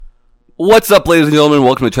What's up, ladies and gentlemen?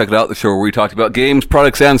 Welcome to Check It Out, the show where we talk about games,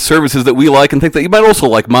 products, and services that we like and think that you might also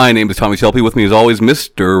like. My name is Tommy Shelby. With me, as always,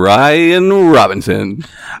 Mr. Ryan Robinson.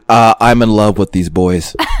 I'm in love with these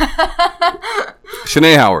boys.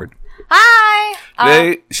 Shanae Howard. Hi!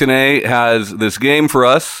 Today, Shanae has this game for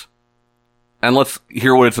us, and let's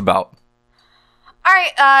hear what it's about.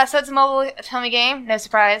 Alright, so it's a mobile Tommy game. No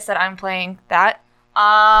surprise that I'm playing that.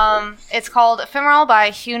 It's called Ephemeral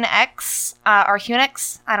by Hunex, or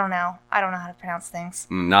Hunix. I don't know how to pronounce things.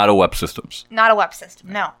 Not a web systems. Not a web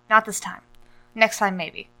system. No, not this time. Next time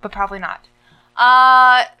maybe, but probably not.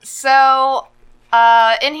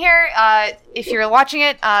 In here, if you're watching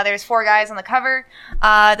it, there's 4 guys on the cover.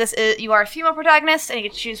 You are a female protagonist, and you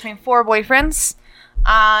get to choose between 4 boyfriends.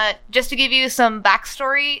 Just to give you some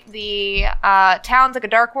backstory, the town's like a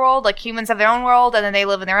dark world. Like humans have their own world, and then they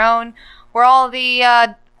live in their own. Where all the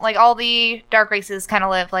dark races kind of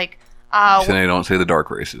live. Like Shanae, don't say the dark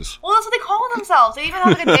races. Well, that's what they call themselves. They even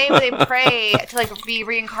have like a day where they pray to like be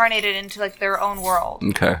reincarnated into like their own world.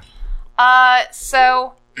 Okay.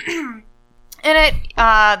 So in it,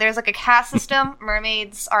 there's like a caste system.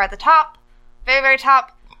 Mermaids are at the top, very very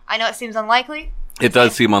top. I know it seems unlikely. It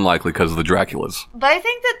does seem unlikely because of the Draculas. But I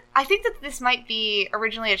think that this might be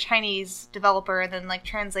originally a Chinese developer and then like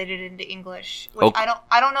translated into English. Which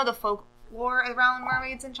I don't know the folklore around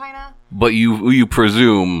mermaids in China. But you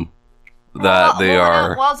presume that they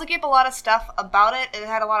are. Well, I was looking up a lot of stuff about it. It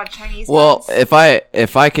had a lot of Chinese. Well, if I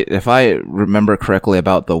remember correctly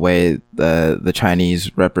about the way the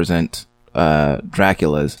Chinese represent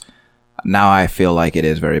Draculas, now I feel like it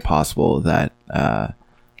is very possible that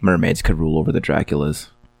mermaids could rule over the Draculas,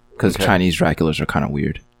 because Chinese Draculas are kind of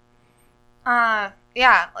weird.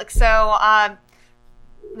 Yeah, like so.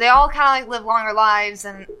 They all kind of like live longer lives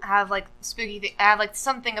and have like have like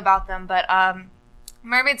something about them, but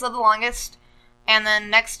mermaids live the longest, and then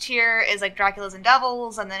next tier is like Draculas and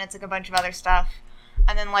devils, and then it's like a bunch of other stuff,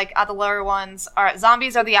 and then like the lower ones are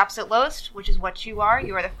zombies are the absolute lowest, which is what you are.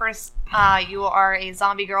 You are the first. You are a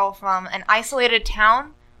zombie girl from an isolated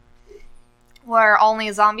town where only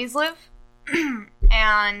zombies live,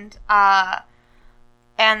 and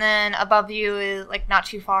then above you is, like, not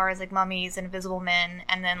too far is, like, mummies and invisible men.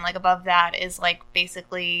 And then, like, above that is, like,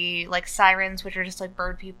 basically, like, sirens, which are just, like,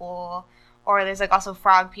 bird people. Or there's, like, also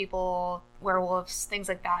frog people, werewolves, things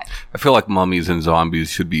like that. I feel like mummies and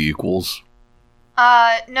zombies should be equals.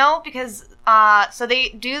 No, because, so they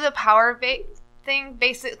do the power thing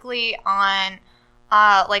basically on,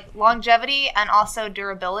 like, longevity and also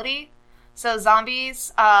durability. So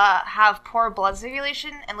zombies have poor blood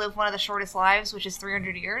circulation and live one of the shortest lives, which is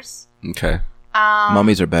 300 years. Okay.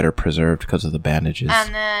 Mummies are better preserved because of the bandages.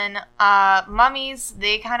 And then mummies,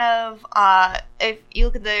 they kind of if you're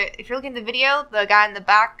looking at the video, the guy in the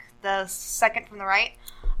back, the second from the right,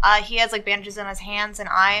 he has like bandages on his hands and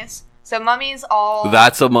eyes. So mummies all.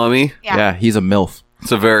 That's a mummy? Yeah, he's a MILF.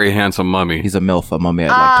 It's a very handsome mummy. He's a MILF, a mummy I'd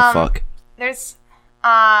like to fuck. There's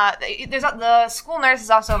the school nurse is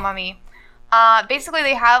also a mummy. Basically,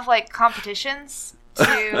 they have, like, competitions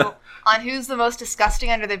on who's the most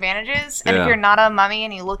disgusting under the bandages. And if you're not a mummy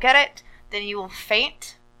and you look at it, then you will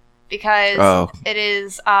faint. Because it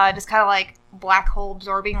is just kind of, like, black hole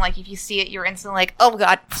absorbing. Like, if you see it, you're instantly like, oh,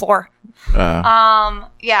 God, floor.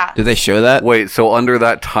 Yeah. Did they show that? Wait, so under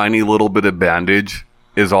that tiny little bit of bandage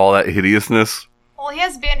is all that hideousness? Well, he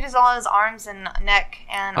has bandages on his arms and neck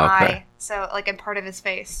and eye. So, like, and part of his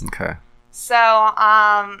face. Okay. So,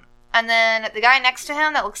 and then the guy next to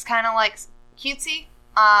him that looks kind of like cutesy,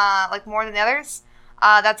 like more than the others,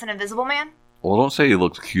 that's an invisible man. Well, don't say he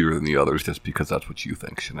looks cuter than the others just because that's what you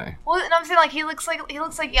think, Shanae. Well, no, I'm saying like he looks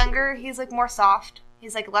like younger. He's like more soft.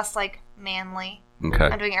 He's like less like manly. Okay.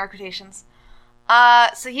 I'm doing air quotations.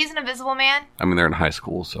 So he's an invisible man. I mean, they're in high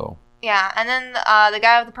school, so. Yeah, and then the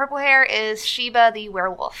guy with the purple hair is Sheba the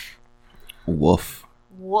werewolf. Woof.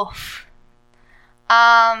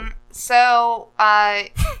 So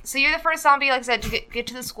you're the first zombie, like I said, to get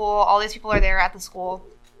to the school. All these people are there at the school.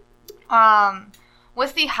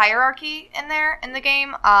 With the hierarchy in the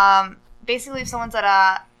game, basically if someone's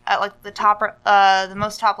at like the top, the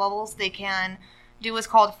most top levels, they can do what's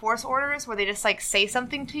called force orders, where they just like say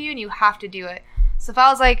something to you and you have to do it. So if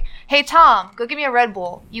I was like, hey Tom, go get me a Red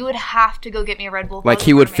Bull, you would have to go get me a Red Bull. Like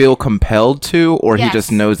he would feel compelled to, or yes, he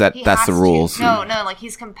just knows that that's the rules? No, like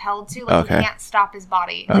he's compelled to. Like he can't stop his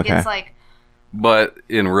body. Like it's like. But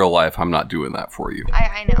in real life, I'm not doing that for you.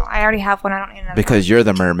 I know. I already have one. I don't need another. Because you're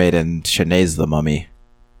the mermaid and Shanae's the mummy.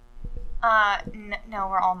 No,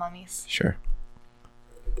 we're all mummies. Sure.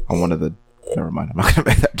 I'm one of the. Never mind. I'm not gonna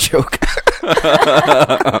make that joke.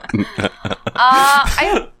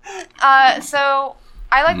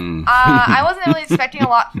 I like. I wasn't really expecting a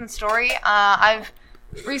lot from the story. I've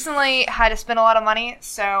recently had to spend a lot of money,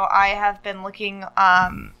 so I have been looking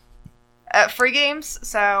at free games.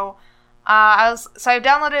 So I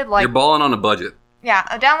downloaded like. You're balling on a budget. Yeah,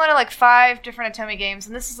 I downloaded like 5 different Atome games,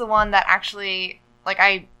 and this is the one that actually like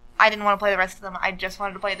I didn't want to play the rest of them. I just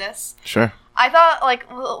wanted to play this. Sure. I thought like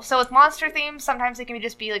so with monster themes, sometimes they can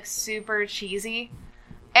just be like super cheesy.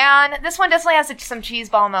 And this one definitely has some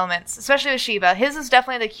cheeseball moments, especially with Shiba. His is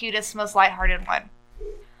definitely the cutest, most lighthearted one.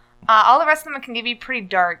 All the rest of them can be pretty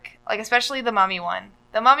dark, like especially the mummy one.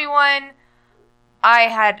 The mummy one, I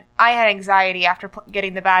had anxiety after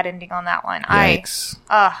getting the bad ending on that one. Yikes.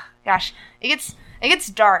 Gosh, it gets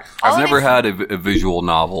dark. I've never had a visual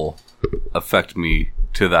novel affect me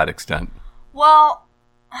to that extent. Well,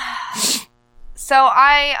 so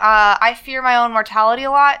I fear my own mortality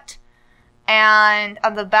a lot. And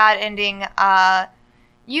on the bad ending,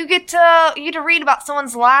 you get to read about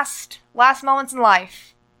someone's last moments in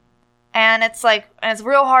life, and it's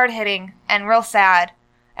real hard hitting and real sad.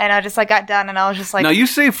 And I just like got done, and I was just like, now you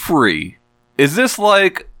say free. Is this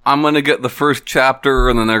like I'm gonna get the first chapter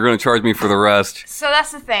and then they're gonna charge me for the rest? So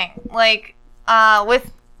that's the thing. Like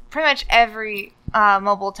with pretty much every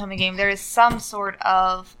mobile Atome game, there is some sort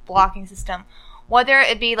of blocking system. Whether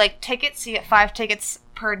it be like tickets, you get 5 tickets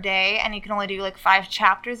per day, and you can only do like 5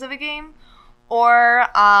 chapters of a game, or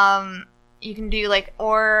you can do like,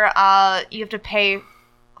 or you have to pay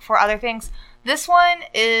for other things. This one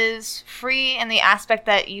is free in the aspect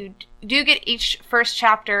that you do get each first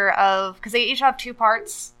chapter of, because they each have 2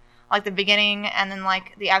 parts, like the beginning and then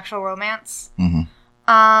like the actual romance.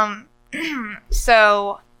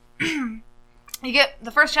 So you get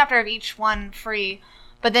the first chapter of each one free,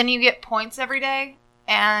 but then you get points every day,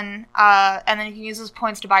 and then you can use those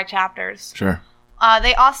points to buy chapters. Sure.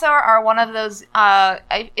 They also are one of those.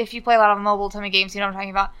 If you play a lot of mobile Atome games, you know what I'm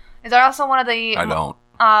talking about. They're also one of the. I don't.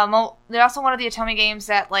 They're also one of the Atome games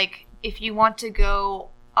that, like, if you want to go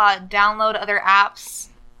download other apps.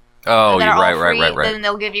 Oh, that you're are all right. free, then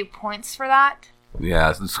they'll give you points for that.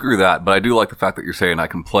 Yeah, so screw that. But I do like the fact that you're saying I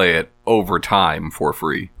can play it over time for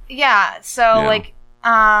free. Yeah. So like,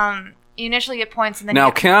 you initially get points, and then now,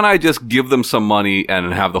 you get, can I just give them some money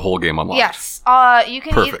and have the whole game unlocked? yes. You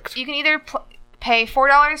can. Perfect. You can either pay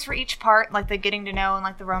 $4 for each part, like the getting to know and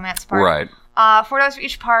like the romance part. Right. $4 for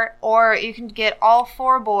each part, or you can get all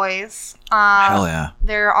 4 boys. Hell yeah.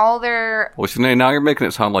 They're all their. Well, Sinead, now you're making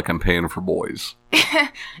it sound like I'm paying for boys.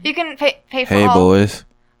 You can pay for Hey, all, boys.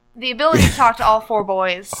 the ability to talk to all 4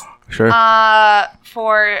 boys. Sure.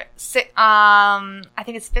 For I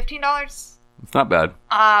think it's $15. It's not bad.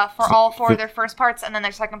 For all 4 of their first parts, and then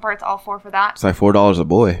their second parts, all 4 for that. It's like $4 a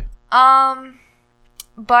boy.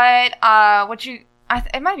 But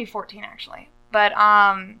it might be 14 actually. But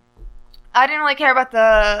I didn't really care about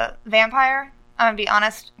the vampire. I'm gonna be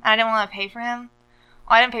honest. I didn't want to pay for him.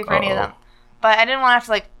 Well, I didn't pay for any of them, but I didn't want to have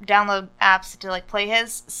to like download apps to like play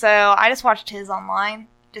his. So I just watched his online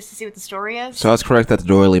just to see what the story is. So that's correct that the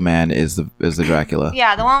doily man is the Dracula.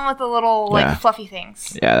 Yeah, the one with the little like Yeah. fluffy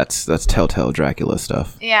things. Yeah, that's Telltale Dracula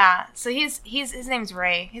stuff. Yeah. So his name's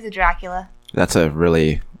Ray. He's a Dracula. That's a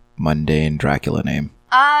really mundane Dracula name.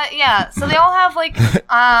 Yeah. So they all have like,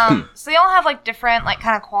 different like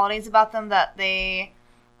kind of qualities about them that they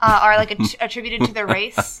are like attributed to their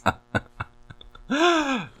race,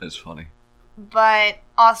 That's funny. but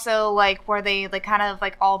also like where they like kind of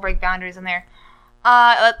like all break boundaries in there.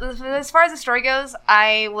 As far as the story goes,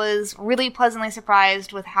 I was really pleasantly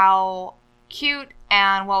surprised with how cute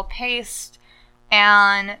and well paced,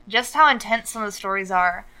 and just how intense some of the stories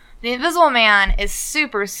are. The Invisible Man is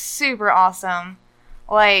super, super awesome.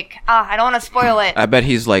 Like, I don't want to spoil it. I bet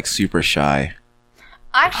he's like super shy.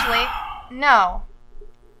 Actually, no.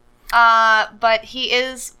 But he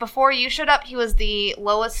is, before you showed up, he was the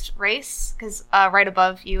lowest race, because right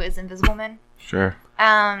above you is Invisible Man. Sure.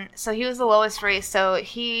 So he was the lowest race, so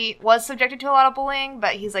he was subjected to a lot of bullying,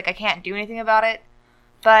 but he's like, I can't do anything about it.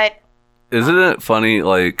 But Isn't it funny,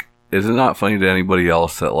 like, is it not funny to anybody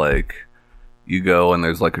else that, like, you go and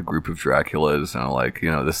there's, like, a group of Draculas, and, like, you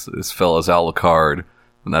know, this fella's Alucard,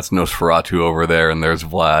 and that's Nosferatu over there, and there's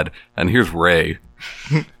Vlad, and here's Ray.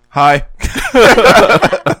 Hi.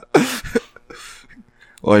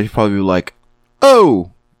 Or he'd probably be like,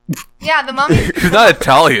 oh! yeah, the mummy. He's not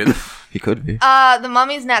Italian. He could be. The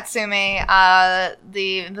mummy's Natsume.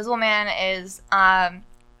 The Invisible Man is Neji.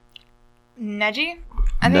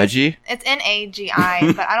 Neji? It's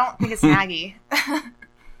Nagi, but I don't think it's Nagi.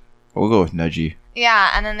 We'll go with Neji.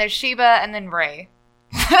 Yeah, and then there's Shiba, and then Ray.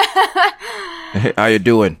 Hey, how you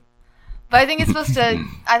doing? But I think it's supposed to.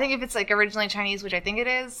 I think if it's like originally Chinese, which I think it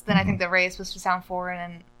is, then I think the Ray is supposed to sound foreign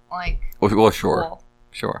and like. Well, sure, cool.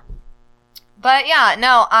 sure. But yeah,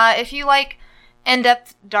 no. If you like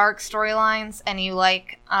in-depth dark storylines and you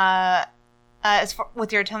like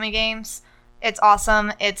with your Otome games, it's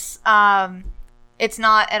awesome. It's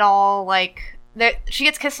not at all like she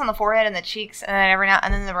gets kissed on the forehead and the cheeks, and then every now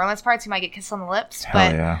and then the romance parts you might get kissed on the lips. Hell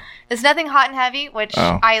but yeah. it's nothing hot and heavy, which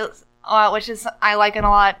I like in a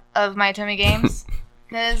lot of my Otome games.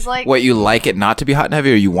 It's like Wait, you like it not to be hot and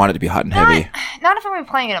heavy, or you want it to be hot and heavy? not if I'm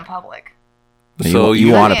playing it in public. So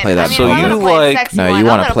you want to play that? So you like? No, you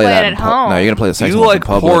want to play that at home. No, you're gonna play the sex You ones like in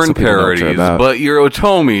public, porn so people know what you're parodies, about. but your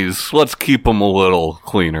Otomes, let's keep them a little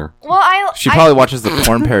cleaner. Well, She probably watches the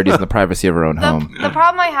porn parodies in the privacy of her own home. The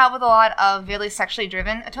problem I have with a lot of really sexually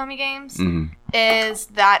driven Otome games is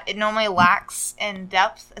that it normally lacks in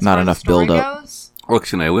depth as Not far as enough the story build-up. goes. Look,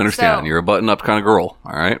 Sinead, we understand. So- You're a button-up kind of girl,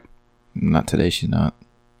 all right? Not today, she's not.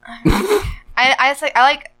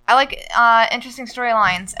 I like interesting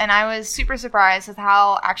storylines, and I was super surprised with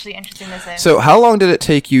how actually interesting this is. So, how long did it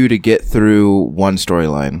take you to get through one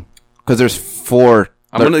storyline? Because there's 4.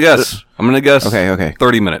 I'm gonna guess. Okay.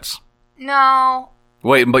 30 minutes. No,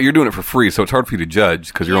 Wait, but you're doing it for free, so it's hard for you to judge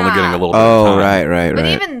because you're only Yeah. getting a little bit of Oh, time. right. but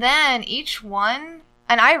even then, each one,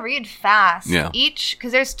 and I read fast. Yeah.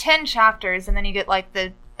 Because there's 10 chapters, and then you get like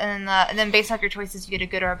and then based off your choices, you get a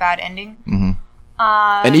good or a bad ending. Mm-hmm.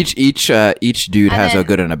 And each dude and has a then-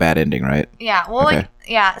 good and a bad ending, right? Yeah, well, Okay.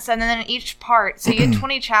 so and then in each part, so you get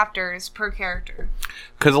 20 chapters per character.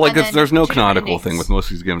 Because like And then there's no two canonical endings. thing with most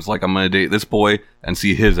of these games. Like I'm gonna date this boy and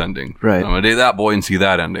see his ending. Right. I'm gonna date that boy and see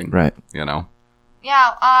that ending. Right. You know.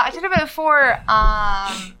 Yeah, I talked about it before.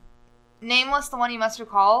 Nameless, the one you must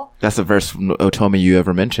recall. That's the first Otome you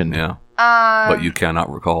ever mentioned. Yeah. Um, But you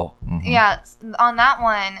cannot recall. Yeah, on that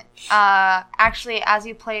one, actually, as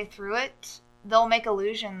you play through it, they'll make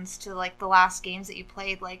allusions to like the last games that you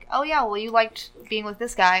played. Like, oh yeah, well you liked being with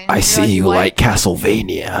this guy. And I you're see you "What?" like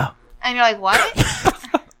Castlevania. And you're like, what?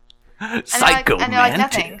 Psycho and they're like,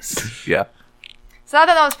 nothing. Yeah. So I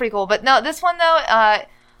thought that was pretty cool. But no, this one though,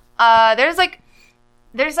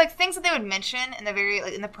 there's like things that they would mention in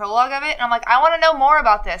the in the prologue of it, and I'm like, I want to know more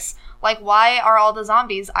about this. Like, why are all the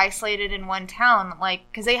zombies isolated in one town? Like,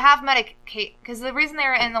 because they have because the reason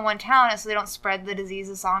they're in the one town is so they don't spread the disease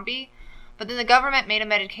of zombie. But then the government made a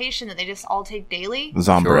medication that they just all take daily,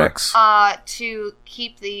 Zombrex. to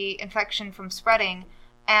keep the infection from spreading,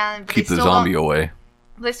 and Keep the zombie away.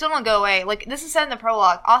 they still don't go away. Like, this is said in the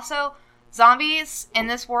prologue. Also, zombies in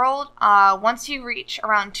this world, once you reach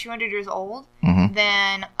around 200 years old,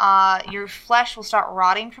 then your flesh will start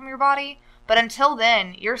rotting from your body. But until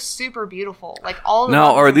then, you're super beautiful. Like, all the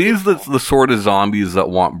Now, zombies are these beautiful. the sort of zombies that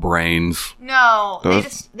want brains? No,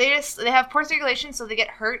 Those- they have poor circulation, so they get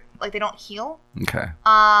hurt. Like, they don't heal. Okay.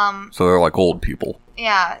 So they're like old people.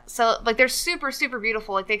 Yeah, so like they're super super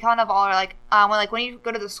beautiful. Like they kind of all are like when you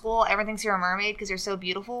go to the school, everyone thinks you're a mermaid because you're so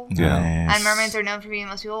beautiful. Yeah. And mermaids are known for being the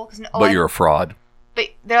most beautiful. But you're a fraud. But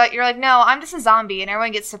you're like, no, I'm just a zombie, and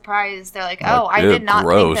everyone gets surprised. They're like, oh, I did not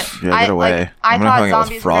gross. think that. Yeah, get away. I I'm gonna thought hang out with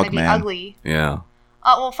zombies were going to be Frogman. ugly. Yeah.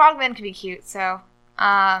 Well, frogmen can be cute, so.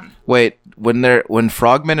 Wait, when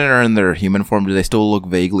frogmen are in their human form, do they still look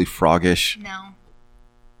vaguely froggish? No.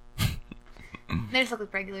 They just look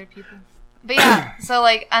like regular people. But yeah, so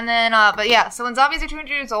like, and then, but yeah, so when zombies are 200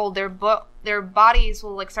 years old, their bodies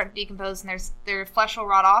will like start to decompose, and their flesh will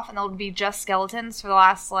rot off, and they'll be just skeletons for the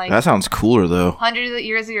last like That sounds cooler though. hundreds of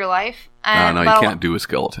years of your life. No, And you but can't do a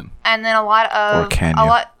skeleton. And then a lot of Or can you?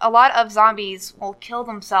 a lot of zombies will kill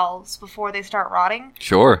themselves before they start rotting.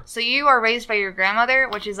 Sure. So you are raised by your grandmother,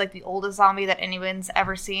 which is like the oldest zombie that anyone's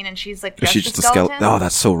ever seen, and she's like just She's a just a skeleton. skeleton. Oh,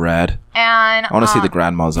 that's so rad. And I want to see the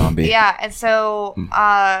grandma zombie. yeah, and so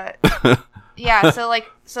yeah,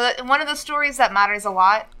 so one of the stories that matters a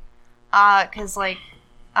lot, because like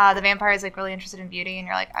the vampire is like really interested in beauty, and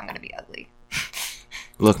you're like, I'm gonna be ugly.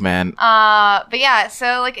 Look, man. But yeah,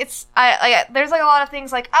 so like it's there's like a lot of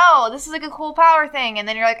things like, oh, this is like a cool power thing, and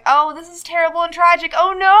then you're like, oh, this is terrible and tragic.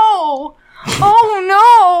 Oh no,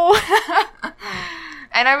 oh no.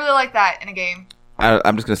 And I really like that in a game.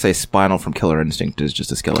 I'm just gonna say Spinal from Killer Instinct is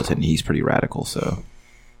just a skeleton. He's pretty radical, so.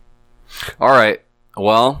 All right.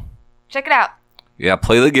 Well, Check it out. yeah,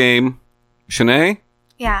 play the game. Shanae,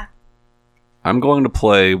 Yeah. I'm going to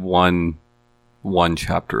play one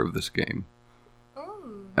chapter of this game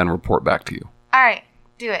Ooh. and report back to you. All right,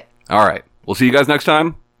 do it. All right. We'll see you guys next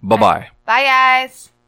time. Bye-bye. Bye, guys.